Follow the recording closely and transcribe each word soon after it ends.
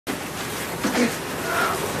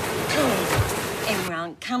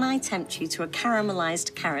down, can I tempt you to a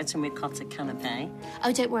caramelised carrot and ricotta canapé?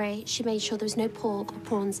 Oh, don't worry. She made sure there was no pork or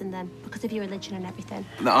prawns in them because of your religion and everything.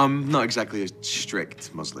 No, I'm not exactly a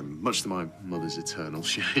strict Muslim, much to my mother's eternal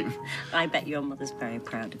shame. I bet your mother's very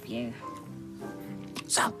proud of you.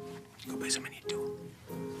 Sal, go pay some money too.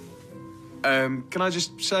 Can I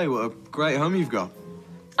just say what a great home you've got?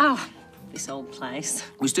 Oh, this old place.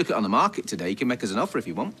 We stuck it on the market today. You can make us an offer if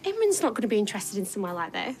you want. Imran's not going to be interested in somewhere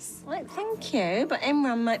like this. Well, thank you, but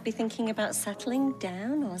Imran might be thinking about settling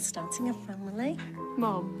down or starting a family.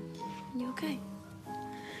 Mom, you okay?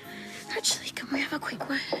 Actually, can we have a quick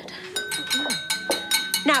word?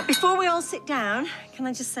 Now, before we all sit down, can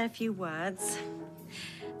I just say a few words?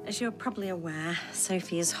 As you're probably aware,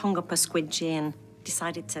 Sophie has hung up a squidgy and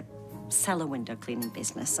decided to sell a window cleaning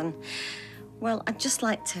business. And, well, I'd just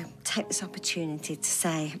like to take this opportunity to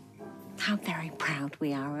say how very proud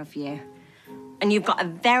we are of you. And you've got a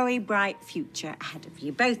very bright future ahead of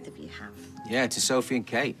you. Both of you have. Yeah, to Sophie and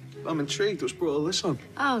Kate. I'm intrigued. What's brought all this on?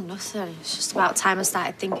 Oh, nothing. It's just about time I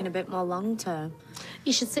started thinking a bit more long term.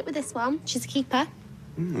 You should sit with this one. She's a keeper.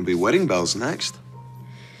 There'll be wedding bells next.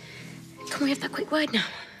 Can we have that quick word now?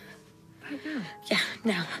 Right now? Yeah,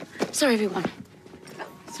 now. Sorry, everyone.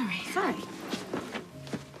 Sorry.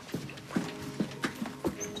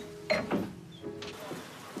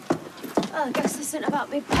 Oh, I guess this isn't about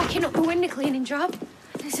me packing up the window cleaning job.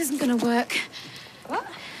 This isn't gonna work. What?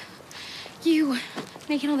 You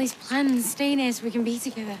making all these plans, staying here so we can be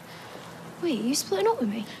together. Wait, are you splitting up with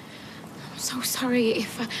me? I'm so sorry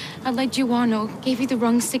if I led you on or gave you the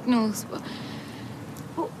wrong signals.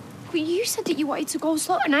 But you said that you wanted to go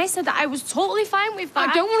slow, and I said that I was totally fine with that.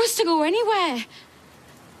 I don't want us to go anywhere.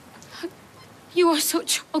 You are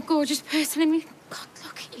such a gorgeous person. I mean, God,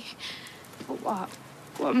 look at you. But what?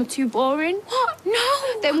 What, am I too boring? What?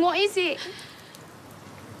 No! Then what is it?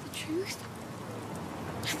 The truth.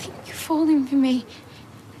 I think you're falling for me.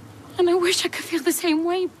 And I wish I could feel the same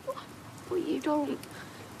way, but you don't.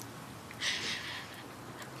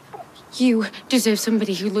 You deserve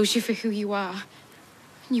somebody who loves you for who you are.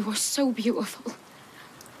 And you are so beautiful.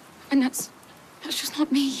 And that's just not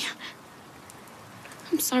me.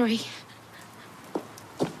 I'm sorry.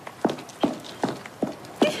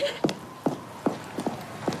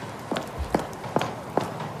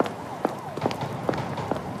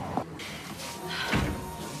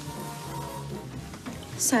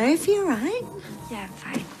 Sophie, you all right? Yeah, I'm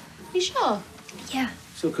fine. You sure? Yeah.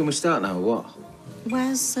 So can we start now, or what?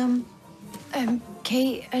 Where's,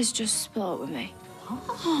 Kate has just split up with me.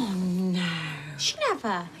 Oh, no. She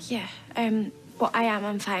never. Yeah, but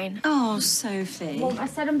I'm fine. Oh, Sophie. Mum, I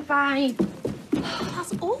said I'm fine.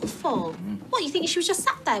 That's awful. What, you think she was just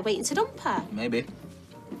sat there waiting to dump her? Maybe.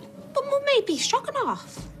 But Mum made beef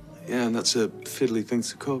stroganoff. Yeah, and that's a fiddly thing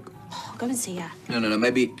to cook. Oh, go and see her. No.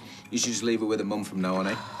 Maybe you should just leave her with her mum from now on,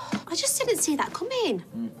 eh? I just didn't see that coming.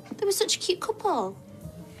 They were such a cute couple.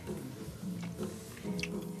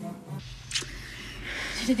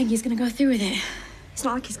 I didn't think he's gonna go through with it. It's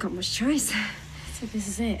not like he's got much choice. So this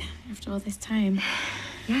is it, after all this time.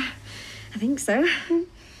 Yeah, I think so.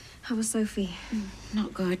 How was Sophie?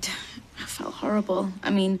 Not good. I felt horrible.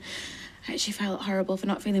 I mean, I actually felt horrible for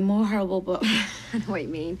not feeling more horrible, but I know what you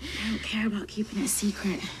mean. I don't care about keeping it a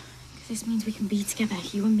secret. 'Cause this means we can be together,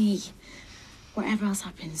 you and me. Whatever else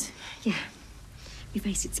happens. Yeah, we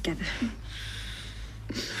face it together.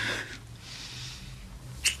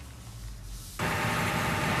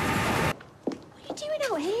 What are you doing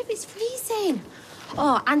out here? It's freezing.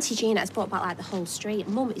 Oh, Auntie Gina has brought back, like, the whole street.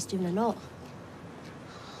 Mum is doing a nut.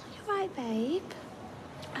 You right, babe?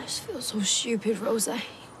 I just feel so stupid, Rosie.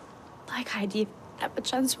 Like I didn't have a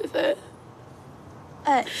chance with her.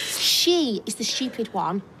 She is the stupid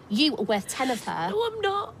one. You are worth 10 of her. No, I'm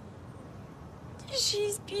not.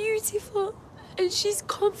 She's beautiful and she's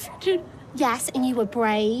confident. Yes, and you were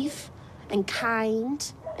brave and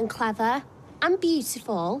kind and clever and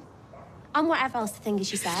beautiful and whatever else the thing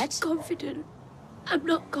is you said. Confident. I'm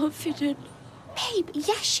not confident. Babe,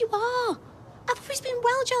 yes, you are. I've always been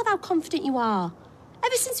well jealous of how confident you are.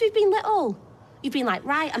 Ever since we've been little. You've been like,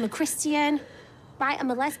 right, I'm a Christian. Right,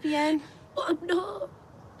 I'm a lesbian. But I'm not.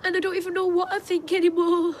 And I don't even know what I think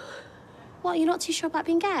anymore. What, you're not too sure about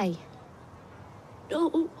being gay?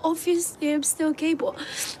 No, obviously I'm still gay, but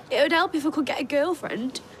it would help if I could get a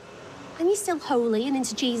girlfriend. And you're still holy and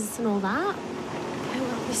into Jesus and all that. Yeah,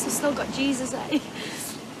 well, obviously still got Jesus, eh?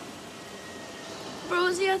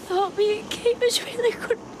 Rosie, I thought me and Kate was really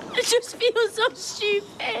good. I just feel so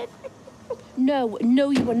stupid. No,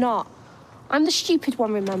 you were not. I'm the stupid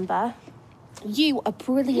one, remember? You are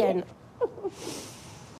brilliant.